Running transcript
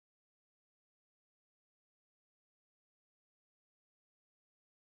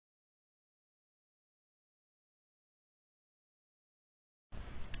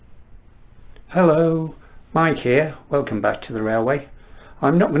Hello, Mike here. Welcome back to the railway.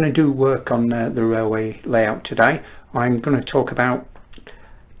 I'm not going to do work on the railway layout today. I'm going to talk about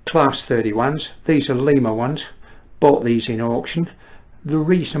Class 31s. These are Lima ones. Bought these in auction. The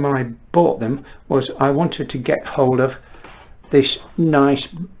reason I bought them was I wanted to get hold of this nice,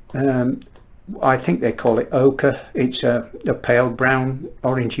 I think they call it ochre. It's a pale brown,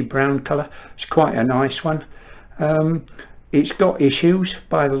 orangey brown colour. It's quite a nice one. It's got issues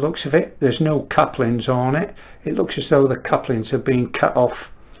by the looks of it. There's no couplings on it. It looks as though the couplings have been cut off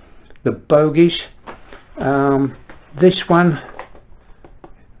the bogies. This one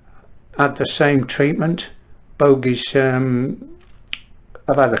had the same treatment. Bogies have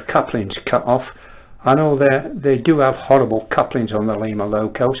had the couplings cut off. I know they do have horrible couplings on the Lima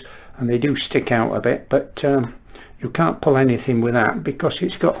locos and they do stick out a bit, but you can't pull anything with that because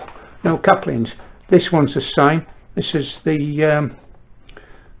it's got no couplings. This one's the same. This is the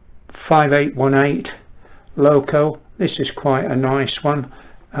 5818 loco. This is quite a nice one.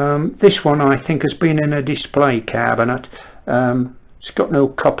 This one I think has been in a display cabinet. It's got no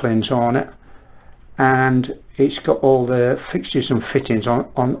couplings on it, and it's got all the fixtures and fittings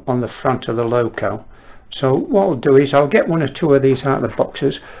on the front of the loco. So what I'll do is I'll get one or two of these out of the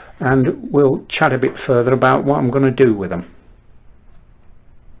boxes and we'll chat a bit further about what I'm going to do with them.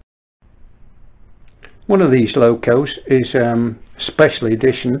 One of these locos is special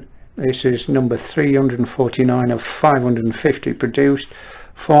edition. This is number 349 of 550 produced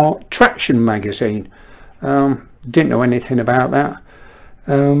for Traction magazine. Didn't know anything about that.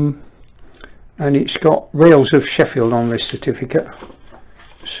 And it's got Rails of Sheffield on this certificate.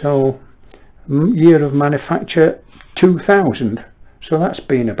 So year of manufacture 2000. So that's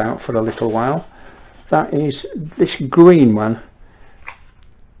been about for a little while. That is this green one,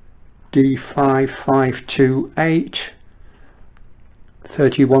 D5528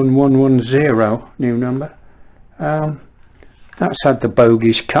 31110, new number. That's had the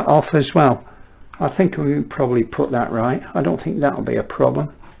bogies cut off as well. I think we can probably put that right. I don't think that'll be a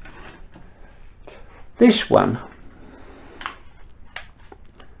problem. This one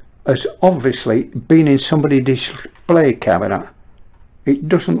has obviously been in somebody's display cabinet. It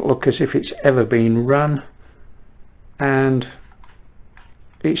doesn't look as if it's ever been run, and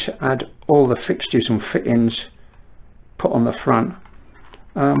it's had all the fixtures and fittings put on the front.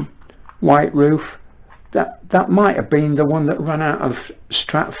 White roof. That might have been the one that ran out of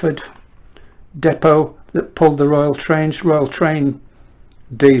Stratford depot that pulled the Royal Trains. Royal Train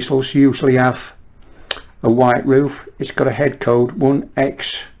diesels usually have a white roof. It's got a head code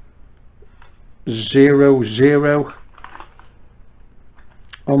 1X00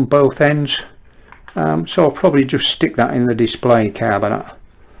 on both ends. So I'll probably just stick that in the display cabinet.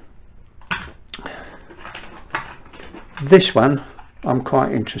 This one I'm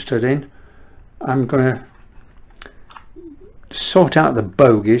quite interested in. I'm going to sort out the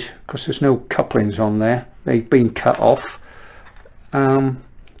bogies because there's no couplings on there. They've been cut off.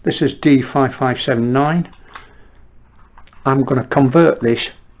 This is D5579. I'm going to convert this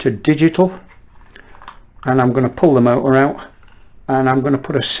to digital, and I'm going to pull the motor out, and I'm going to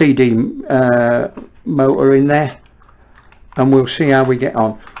put a CD motor in there, and we'll see how we get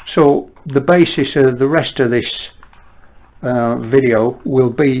on. So the basis of the rest of this video will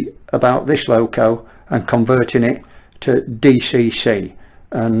be about this loco and converting it to DCC,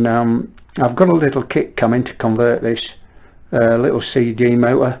 and I've got a little kit coming to convert this little CD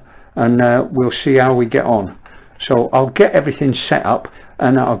motor, and we'll see how we get on. So I'll get everything set up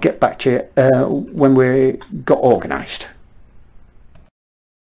and I'll get back to you when we got organised.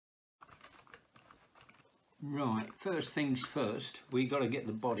 Right, first things first, we got to get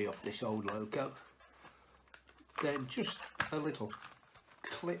the body off this old loco. They're just a little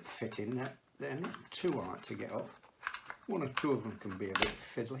clip fitting. They're not too hard to get off. One or two of them can be a bit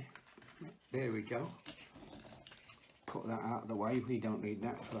fiddly. There we go. Put that out of the way, we don't need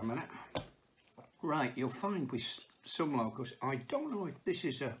that for a minute. Right, you'll find with some locos, I don't know if this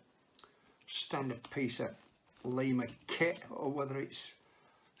is a standard piece of Lima kit or whether it's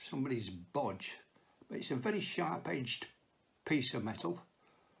somebody's bodge, but it's a very sharp edged piece of metal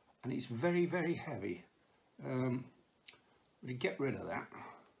and it's very, very heavy. To get rid of that,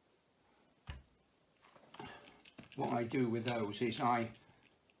 what I do with those is I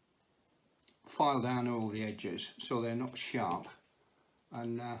file down all the edges so they're not sharp,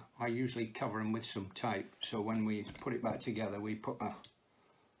 and I usually cover them with some tape, so when we put it back together we put a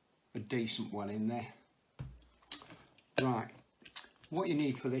decent one in there. Right, what you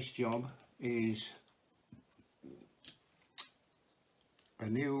need for this job is a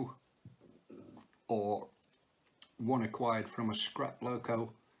new or one acquired from a scrap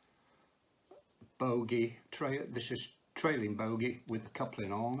loco bogie, this is trailing bogie with the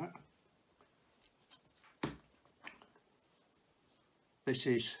coupling on it. This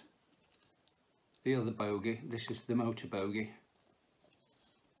is the other bogie, this is the motor bogie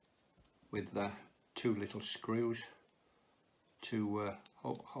with the two little screws to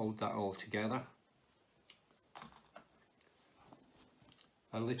hold that all together.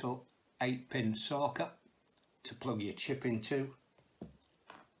 A little 8-pin socket to plug your chip into.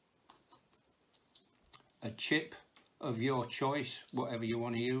 A chip of your choice, whatever you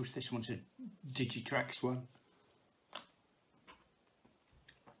want to use. This one's a Digitrax one.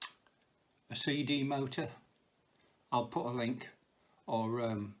 A CD motor. I'll put a link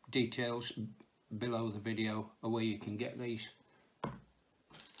or details below the video of where you can get these.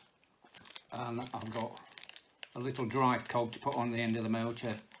 And I've got a little drive cog to put on the end of the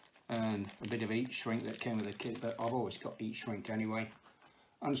motor and a bit of heat shrink that came with the kit, but I've always got heat shrink anyway,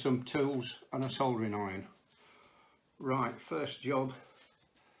 and some tools and a soldering iron. Right, first job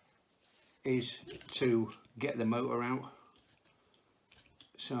is to get the motor out.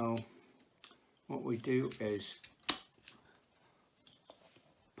 So what we do is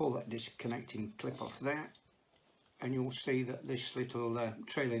pull that disconnecting clip off there, and you'll see that this little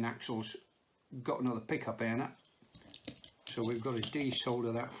trailing axle's got another pickup in it. So we've got to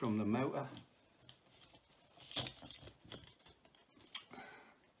desolder that from the motor.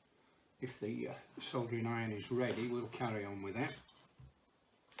 If the soldering iron is ready, we'll carry on with it.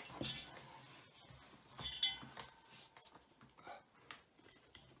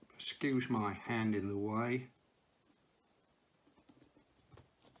 Excuse my hand in the way.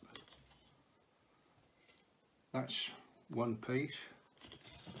 That's one piece.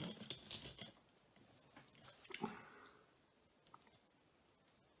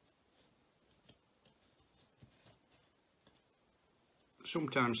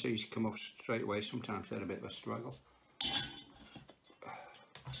 Sometimes these come off straight away, sometimes they're a bit of a struggle.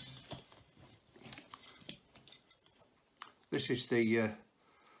 This is the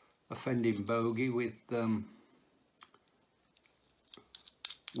offending bogie with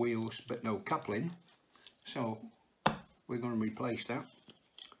wheels but no coupling, so we're going to replace that.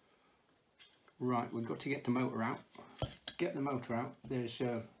 Right, we've got to get the motor out. Get the motor out, there's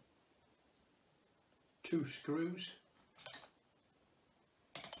 2 screws.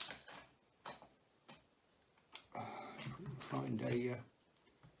 Find a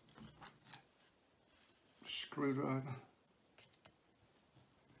screwdriver.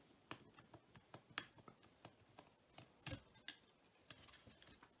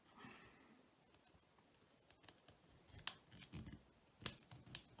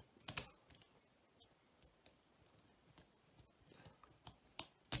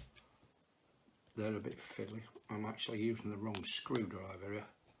 They're a bit fiddly. I'm actually using the wrong screwdriver here.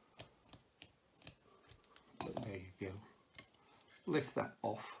 But there you go. Lift that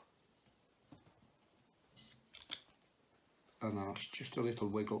off, and then it's just a little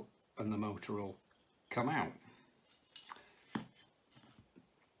wiggle and the motor will come out.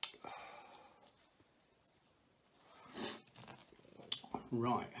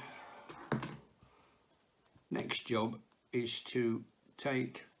 Right, next job is to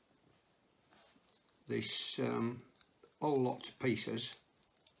take this whole lot to pieces.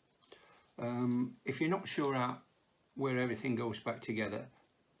 If you're not sure where everything goes back together,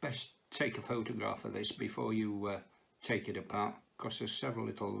 best take a photograph of this before you take it apart, because there's several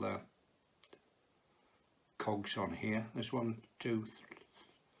little cogs on here. There's 1, 2,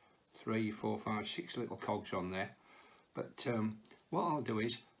 3, 4, 5, 6 little cogs on there. But what I'll do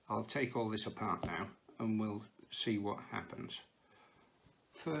is I'll take all this apart now and we'll see what happens.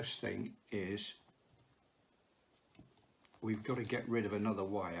 First thing is we've got to get rid of another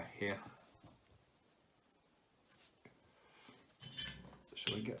wire here.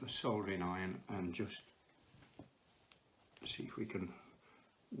 So we get the soldering iron and just see if we can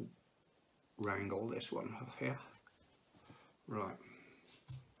wrangle this one off here. Right.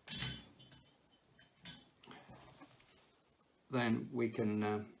 Then we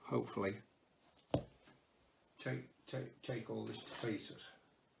can hopefully take all this to pieces.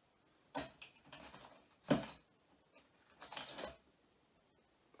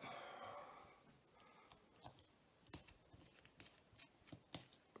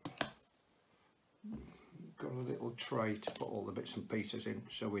 Got a little tray to put all the bits and pieces in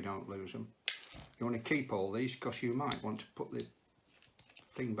so we don't lose them. You want to keep all these because you might want to put the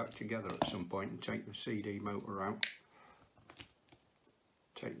thing back together at some point and take the CD motor out.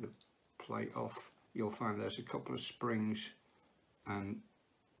 Take the plate off. You'll find there's a couple of springs and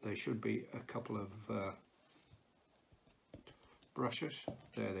there should be a couple of brushes.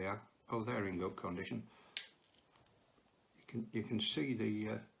 There they are. oh, they're in good condition. You can see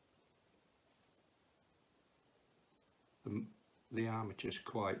the armature's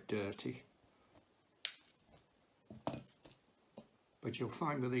quite dirty, but you'll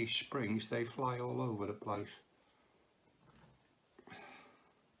find with these springs they fly all over the place.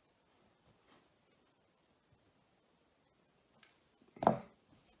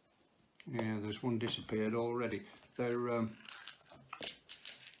 Yeah, there's one disappeared already. They're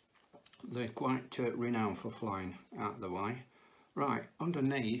quite renowned for flying out of the way. Right,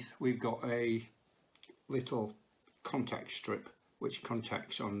 underneath we've got a little contact strip which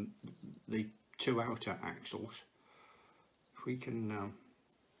contacts on the two outer axles. If we can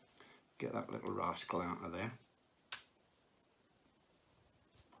get that little rascal out of there.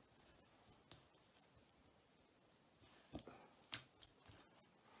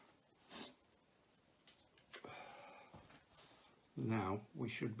 Now we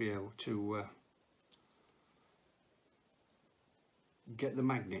should be able to get the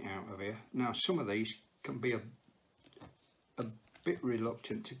magnet out of here. Now some of these can be a bit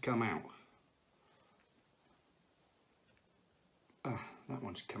reluctant to come out. That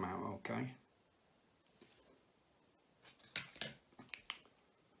one's come out okay.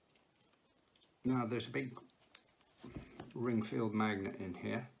 Now there's a big Ringfield magnet in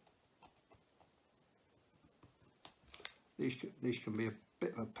here. These can be a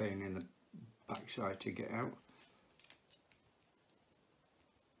bit of a pain in the backside to get out.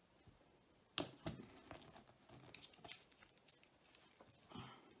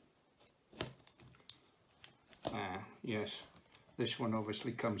 Yes, this one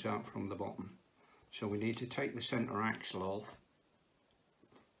obviously comes out from the bottom, so we need to take the centre axle off.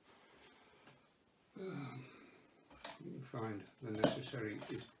 Find the necessary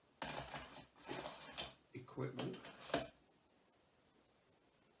equipment.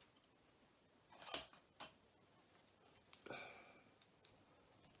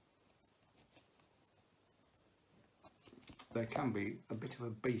 They can be a bit of a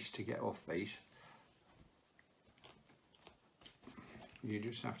beast to get off these. You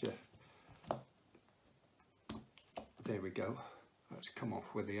just have to, there we go, that's come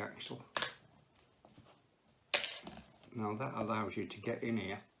off with the axle. Now that allows you to get in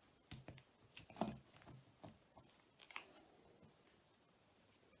here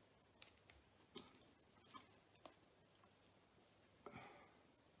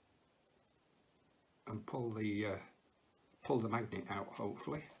and pull the magnet out,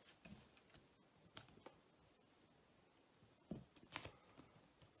 hopefully.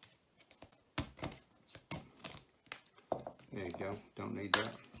 There you go, don't need that.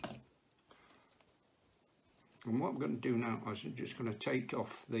 And what I'm going to do now is I'm just going to take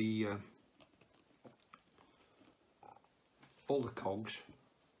off the all the cogs,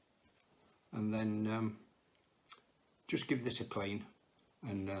 and then just give this a clean,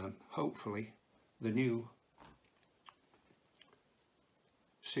 and hopefully the new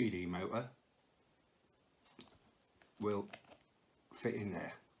CD motor will fit in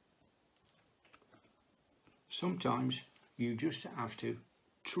there. Sometimes you just have to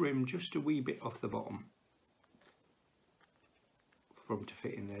trim just a wee bit off the bottom for them to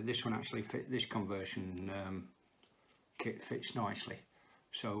fit in there. This one actually fit, this conversion kit fits nicely.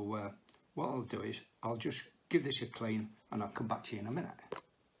 So what I'll do is I'll just give this a clean and I'll come back to you in a minute.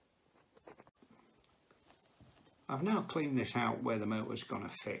 I've now cleaned this out where the motor's going to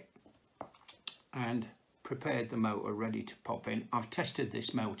fit and prepared the motor ready to pop in. I've tested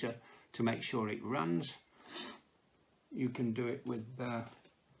this motor to make sure it runs. You can do it with,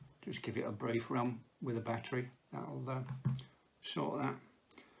 just give it a brief run with a battery, that'll sort that.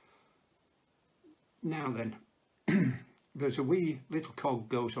 Now then, there's a wee little cog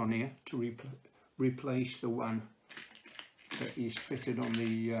goes on here to replace the one that is fitted on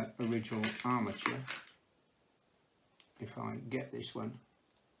the original armature. If I get this one,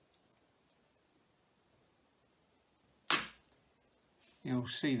 you'll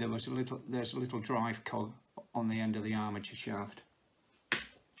see there's a little drive cog on the end of the armature shaft.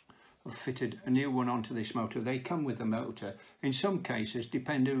 I've fitted a new one onto this motor. They come with the motor. In some cases,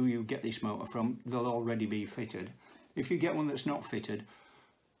 depending who you get this motor from, they'll already be fitted. If you get one that's not fitted,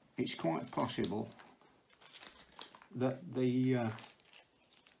 it's quite possible that the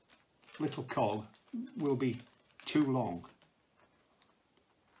little cog will be too long.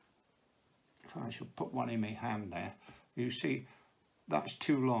 If I should put one in my hand there, you see that's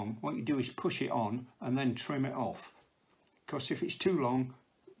too long. What you do is push it on and then trim it off, because if it's too long,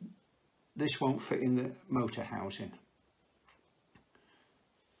 this won't fit in the motor housing.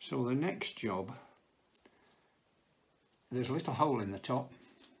 So the next job, there's a little hole in the top.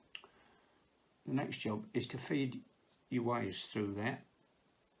 the next job is to feed your wires through there,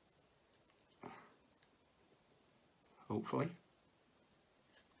 hopefully.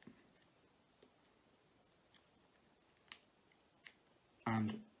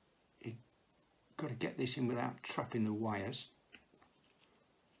 And you've got to get this in without trapping the wires,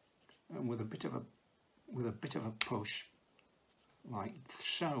 and with a bit of a push, like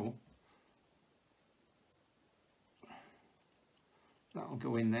so. That'll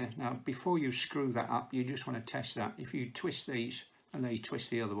go in there. Now before you screw that up, you just want to test that. If you twist these and they twist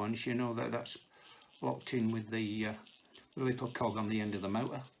the other ones, you know that that's locked in with the little cog on the end of the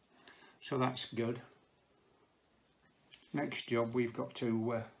motor, so that's good. Next job, we've got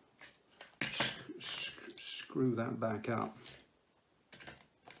to screw that back up.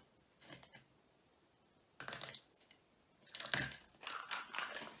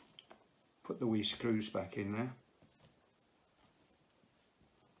 Put the wee screws back in there.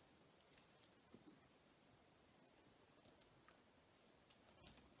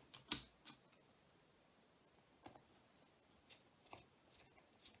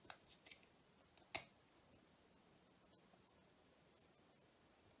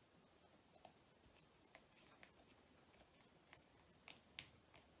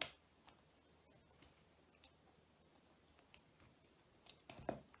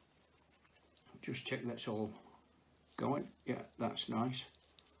 Just check that's all going. Yeah, that's nice.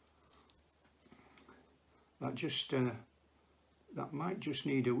 That just that might just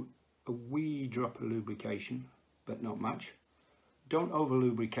need a wee drop of lubrication, but not much. Don't over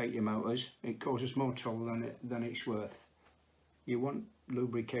lubricate your motors. It causes more trouble than it's worth. You want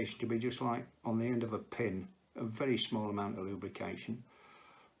lubrication to be just like on the end of a pin, a very small amount of lubrication.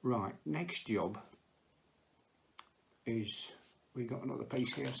 Right, next job is, we got another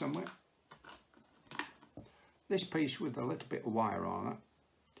piece here somewhere. This piece with a little bit of wire on it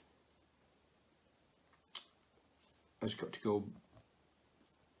has got to go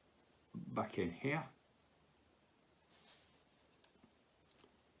back in here.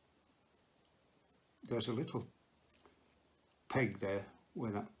 There's a little peg there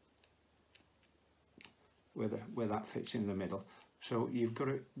where that fits in the middle, so you've got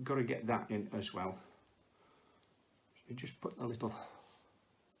to get that in as well. So you just put a little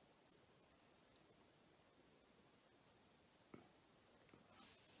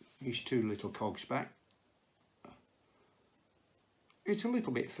these two little cogs back. It's a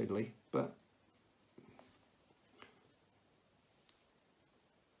little bit fiddly, but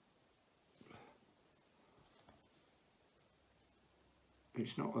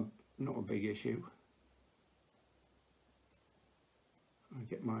it's not a big issue. I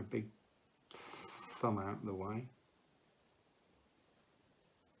get my big thumb out of the way.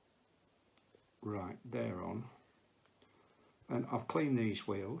 Right, they're on. And I've cleaned these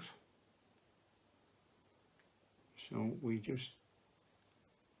wheels, so we just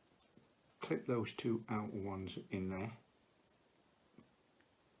clip those two outer ones in there.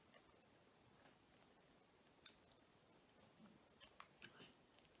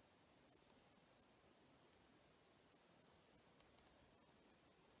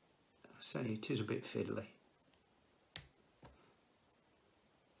 I say it is a bit fiddly.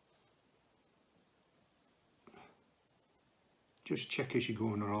 Just check as you're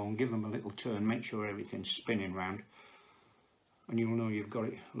going along, give them a little turn, make sure everything's spinning round, and you'll know you've got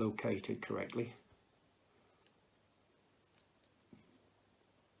it located correctly.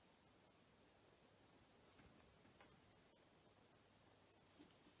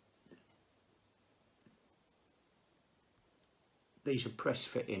 These are press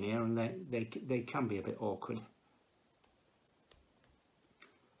fit in here, and they can be a bit awkward.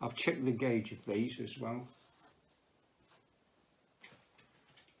 I've checked the gauge of these as well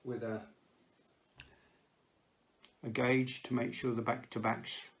with a gauge to make sure the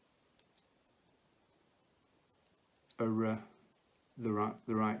back-to-backs are the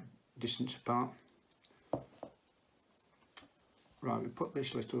right distance apart. Right, we put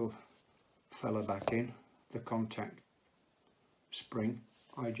this little fella back in, the contact spring.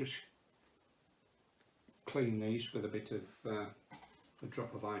 I just clean these with a bit of a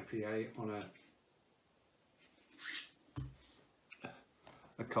drop of IPA on a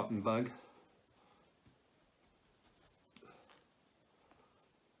cotton bag.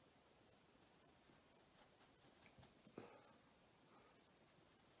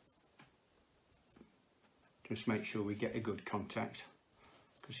 Just make sure we get a good contact,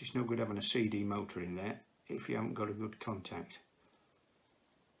 because it's no good having a CD motor in there if you haven't got a good contact.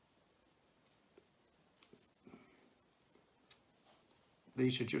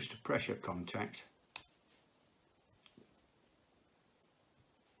 These are just a pressure contact.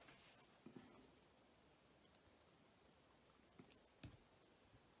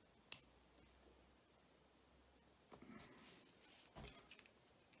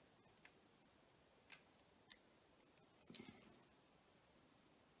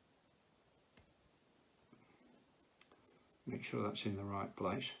 Make sure that's in the right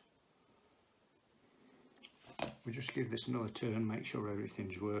place. We just give this another turn, make sure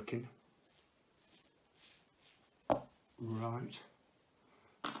everything's working. Right.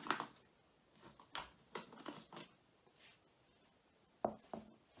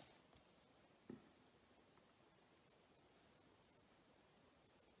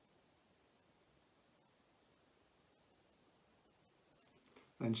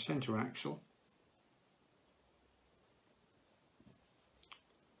 Then centre axle.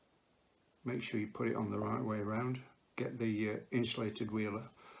 Make sure you put it on the right way around. Get the insulated wheel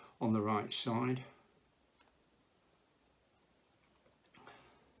on the right side.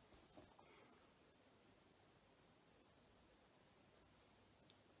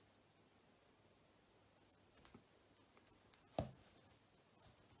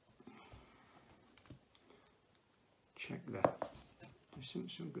 Check that. It's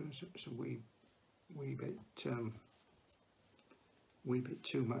a wee bit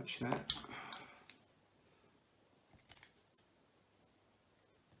too much there.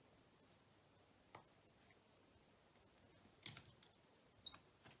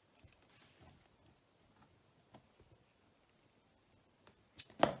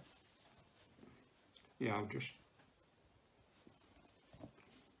 Yeah, I'll just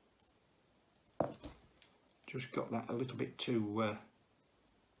got that a little bit too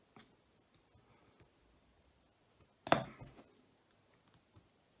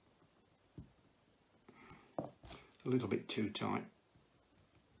tight.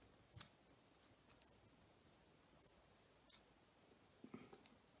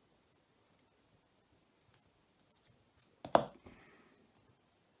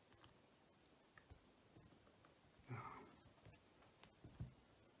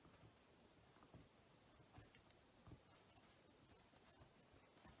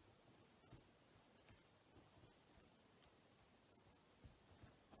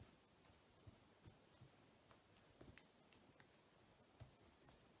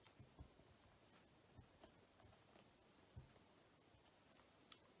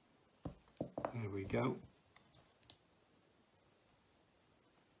 There we go.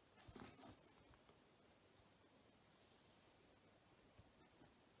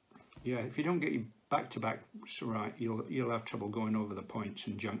 Yeah, if you don't get your back-to-back right, you'll have trouble going over the points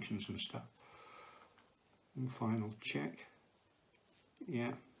and junctions and stuff. And final check.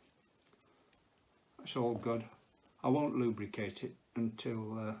 Yeah, that's all good. I won't lubricate it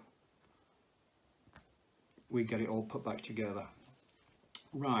until we get it all put back together.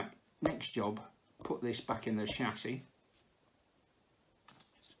 Right, next job, put this back in the chassis.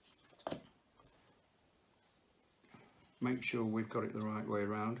 Make sure we've got it the right way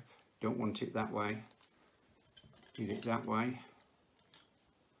around. Don't want it that way. Need it that way.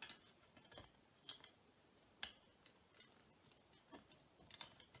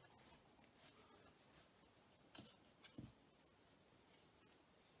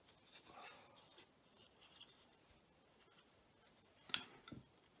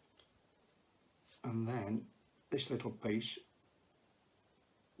 And then this little piece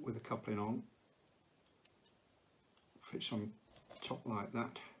with a coupling on fits on top like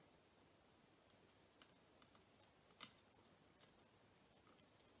that.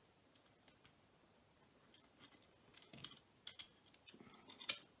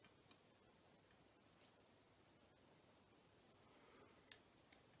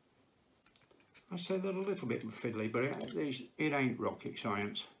 I say they're a little bit fiddly, but it ain't rocket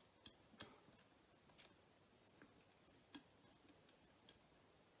science.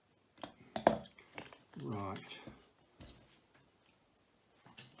 Right.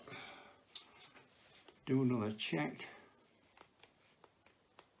 Do another check.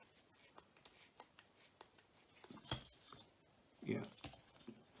 Yeah,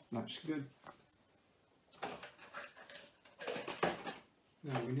 that's good.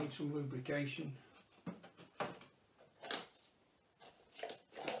 Now we need some lubrication.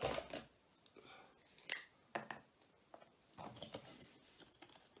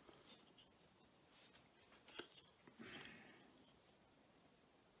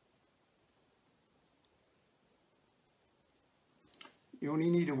 You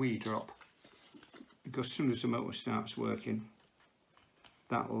only need a wee drop, because as soon as the motor starts working,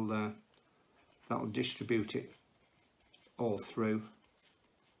 that'll distribute it all through.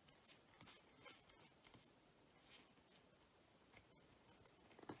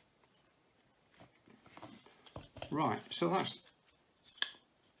 Right, so that's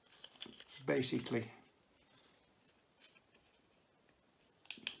basically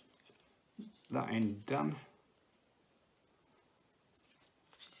that end done.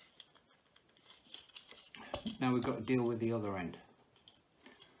 Now we've got to deal with the other end.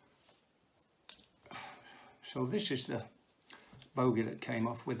 So this is the bogie that came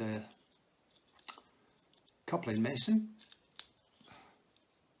off with a coupling mason.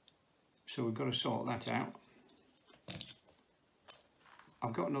 So we've got to sort that out.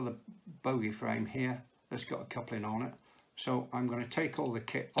 I've got another bogie frame here that's got a coupling on it. So I'm going to take all the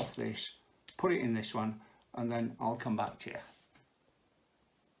kit off this, put it in this one, and then I'll come back to you.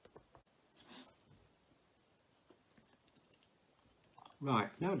 Right,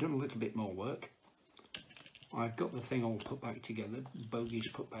 now I've done a little bit more work. I've got the thing all put back together, the bogies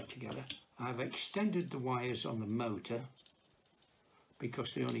put back together. I've extended the wires on the motor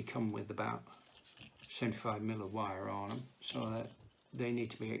because they only come with about 75mm of wire on them, so that they need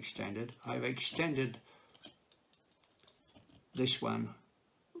to be extended. I've extended this one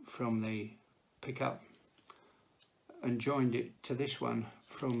from the pickup and joined it to this one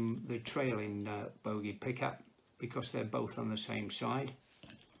from the trailing bogie pickup because they're both on the same side.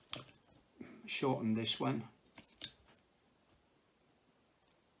 Shorten this one.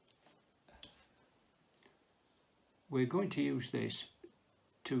 We're going to use this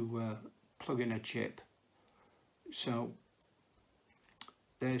to plug in a chip. So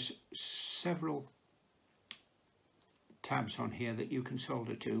there's several tabs on here that you can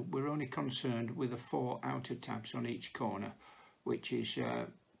solder to. We're only concerned with the 4 outer tabs on each corner, which is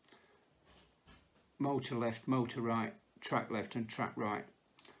motor left, motor right, track left and track right.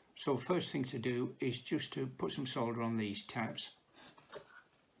 So first thing to do is just to put some solder on these tabs.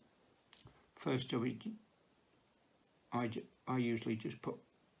 First I usually just put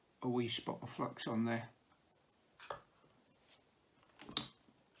a wee spot of flux on there.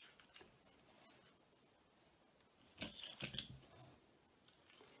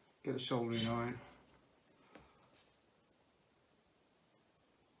 Get a soldering iron.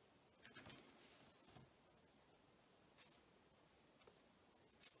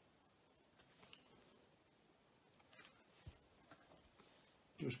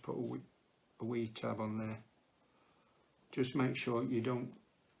 Just put a wee tab on there. Just make sure you don't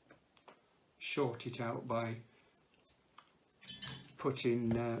short it out by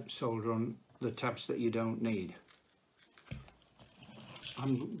putting solder on the tabs that you don't need.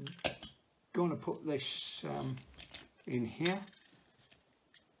 I'm going to put this in here.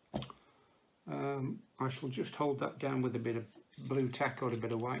 I shall just hold that down with a bit of blue tack or a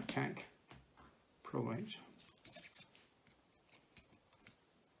bit of white tack. Probably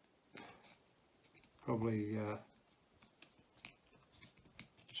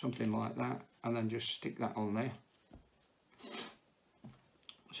something like that, and then just stick that on there.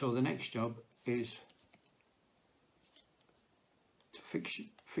 So the next job is to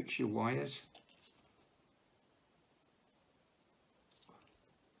fix your wires.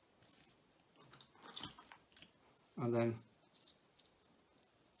 And then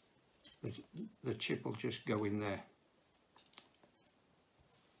the chip will just go in there.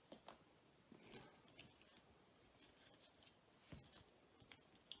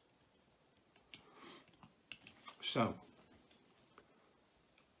 So,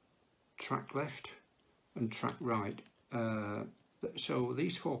 track left and track right. So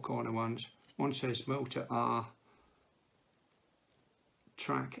these 4 corner ones, one says motor R,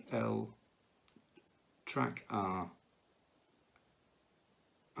 track L, track R,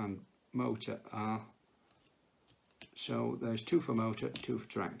 and motor R. So there's 2 for motor, 2 for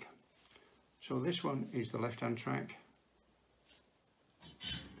track. So this one is the left hand track.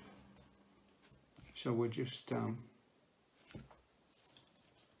 So we'll just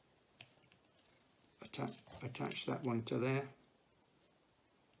attach that one to there.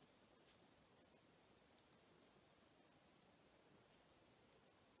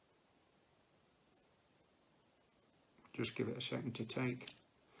 Just give it a second to take.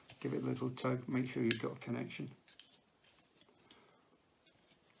 Give it a little tug, make sure you've got a connection.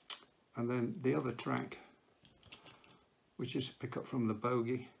 And then the other track, which is a pickup from the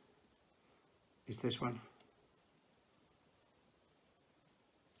bogie, is this one.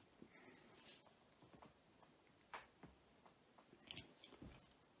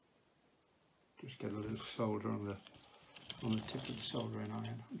 Just get a little solder on the tip of the soldering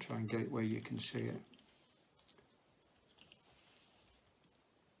iron and try and get it where you can see it.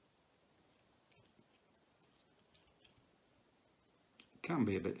 Can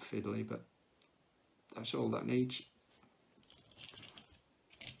be a bit fiddly, but that's all that needs.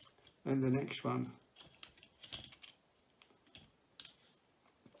 And the next one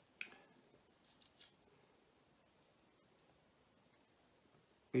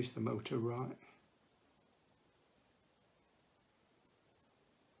is the motor right,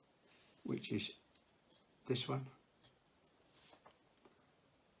 which is this one.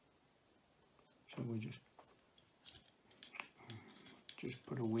 So we just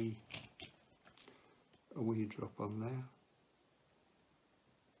put a wee drop on there.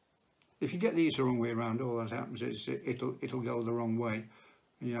 If you get these the wrong way around, all that happens is it'll go the wrong way,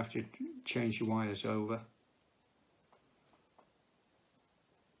 and you have to change your wires over.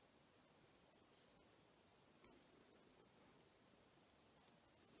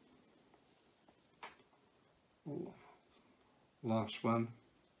 Last one.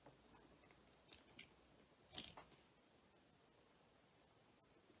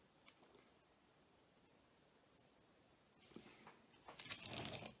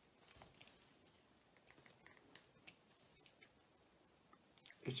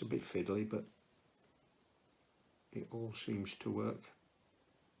 It's a bit fiddly, but it all seems to work.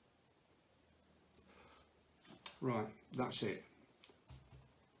 Right, that's it.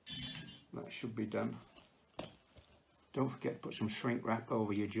 That should be done. Don't forget to put some shrink wrap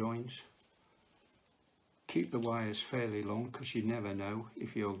over your joints. Keep the wires fairly long, because you never know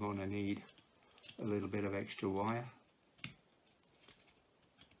if you're going to need a little bit of extra wire.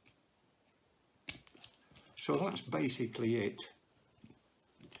 So that's basically it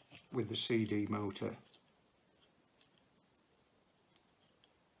with the CD motor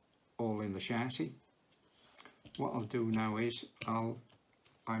all in the chassis. What I'll do now is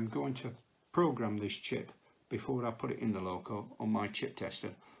I'm going to program this chip before I put it in the loco on my chip tester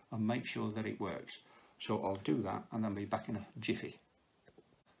and make sure that it works. So I'll do that and I'll be back in a jiffy.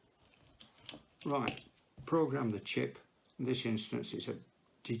 Right, program the chip. In this instance it's a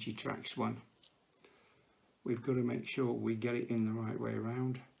Digitrax one. We've got to make sure we get it in the right way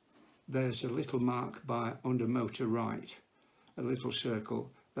around. There's a little mark under motor right, a little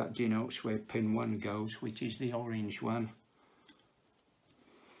circle that denotes where pin 1 goes, which is the orange one.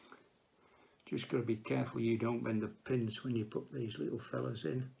 Just got to be careful you don't bend the pins when you put these little fellas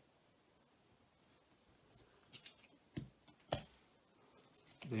in.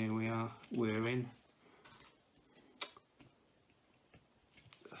 There we are, we're in.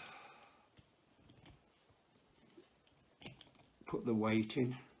 Put the weight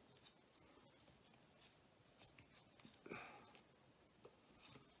in.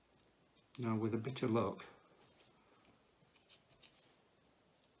 Now with a bit of luck,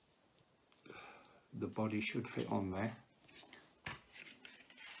 the body should fit on there.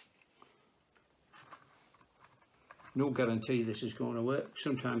 No guarantee this is going to work.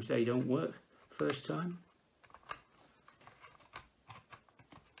 Sometimes they don't work first time.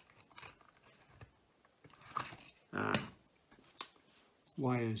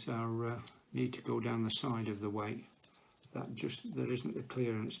 Wires need to go down the side of the weight. There isn't the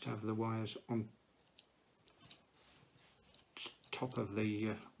clearance to have the wires on top of the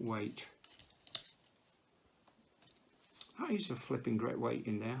weight. That is a flipping great weight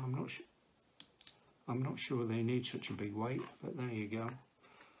in there. I'm not sure they need such a big weight, but there you go.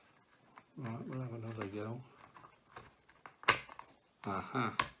 Right, we'll have another go.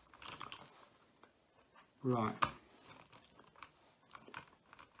 Aha. Right.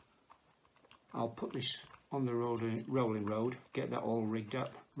 I'll put this on the rolling road, get that all rigged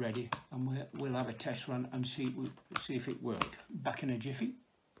up, ready, and we'll have a test run and see if it works. Back in a jiffy.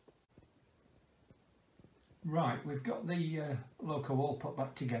 Right, we've got the loco all put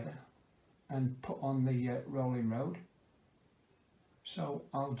back together and put on the rolling road. So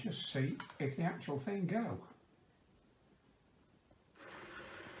I'll just see if the actual thing go.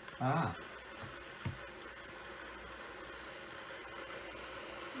 Ah.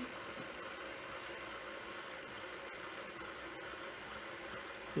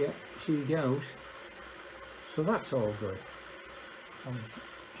 Yeah, she goes. So that's all good. I'll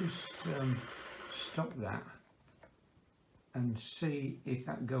just stop that and see if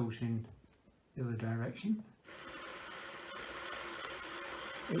that goes in the other direction.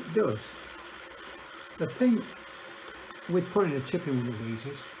 It does. The thing with putting a chip in one of these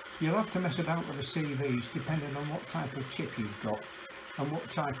is you'll have to mess about with the CVs depending on what type of chip you've got and what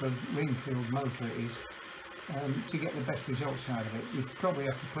type of Ringfield motor it is. To get the best results out of it, you probably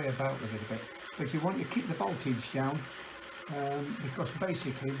have to play about with it a bit, but you want to keep the voltage down because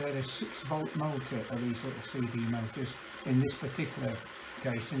basically they're a 6-volt motor of these little CD motors. In this particular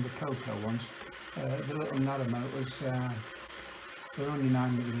case, in the Coco ones, the little nano motors, they're only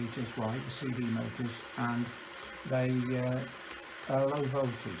 9mm wide, the CD motors, and they are low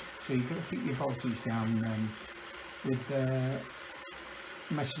voltage, so you've got to keep your voltage down with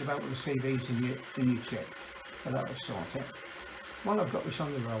messing about with the CVs in your chip. So that'll sort it. While I've got this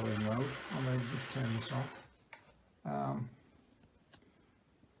on the rolling road, I'm going to just turn this off.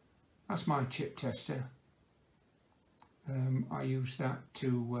 That's my chip tester. I use that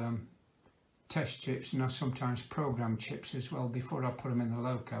to test chips, and I sometimes program chips as well before I put them in the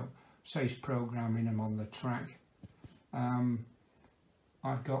loco. Saves programming them on the track.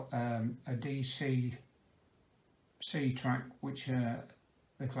 I've got a DCC track which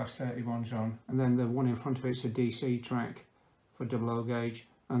the Class 31's on, and then the one in front of it's a DC track for 00 gauge,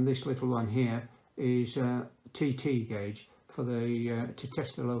 and this little one here is TT gauge for the to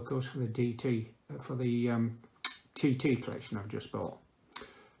test the locos for the DT for the TT collection I've just bought.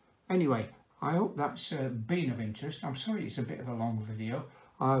 Anyway, I hope that's been of interest. I'm sorry it's a bit of a long video.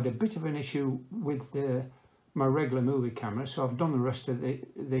 I had a bit of an issue with my regular movie camera, so I've done the rest of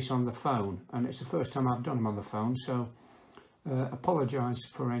this on the phone, and it's the first time I've done them on the phone, so apologise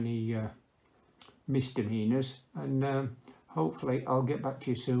for any misdemeanours, and hopefully I'll get back to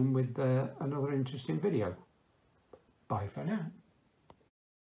you soon with another interesting video. Bye for now.